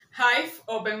Hive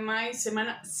Open My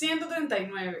semana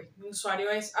 139. Mi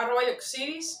usuario es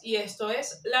 @yoxiris y esto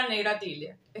es la Negra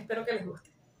Atilia. Espero que les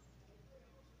guste.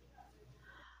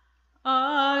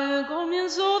 Al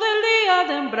comienzo del día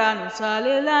temprano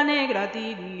sale la negra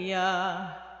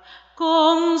Atilia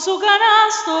con su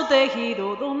canasto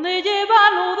tejido donde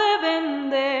lleva lo de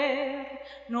vender.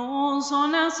 No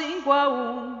son las 5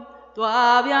 aún,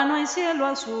 todavía no hay cielo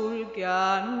azul que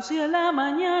anuncie la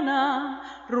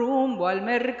mañana. Rumbo al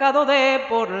mercado de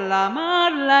por la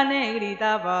mar la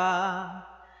negrita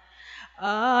va.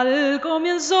 Al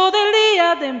comienzo del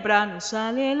día temprano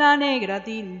sale la negra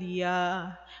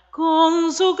Atilia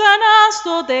con su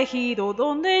canasto tejido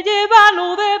donde lleva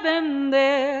lo de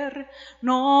vender.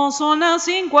 No son las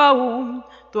 5 aún,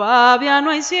 todavía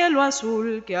no hay cielo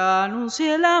azul que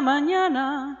anuncie la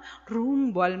mañana.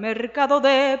 Rumbo al mercado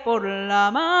de por la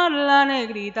mar la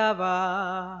negrita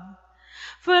va.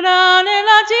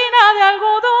 Franela china de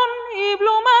algodón y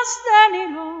plumas de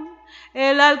nylon,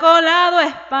 el alcoholado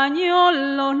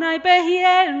español, los naipes y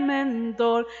el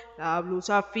mentol, la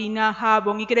blusa fina,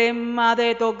 jabón y crema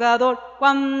de tocador.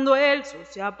 Cuando el sol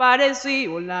se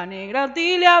apareció, la negra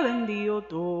Atilia vendió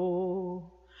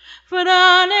todo.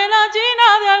 Franela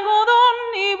china de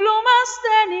algodón y plumas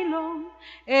de nylon,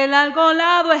 el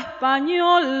alcoholado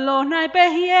español, los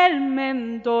naipes y el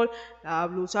mentol, la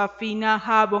blusa fina,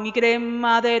 jabón y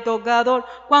crema de tocador.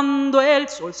 Cuando el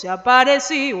sol se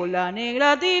apareció, la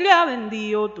negra Atilia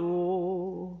vendió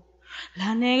todo.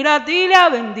 La negra Atilia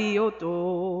vendió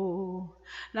todo.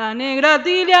 La negra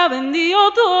Atilia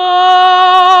vendió todo.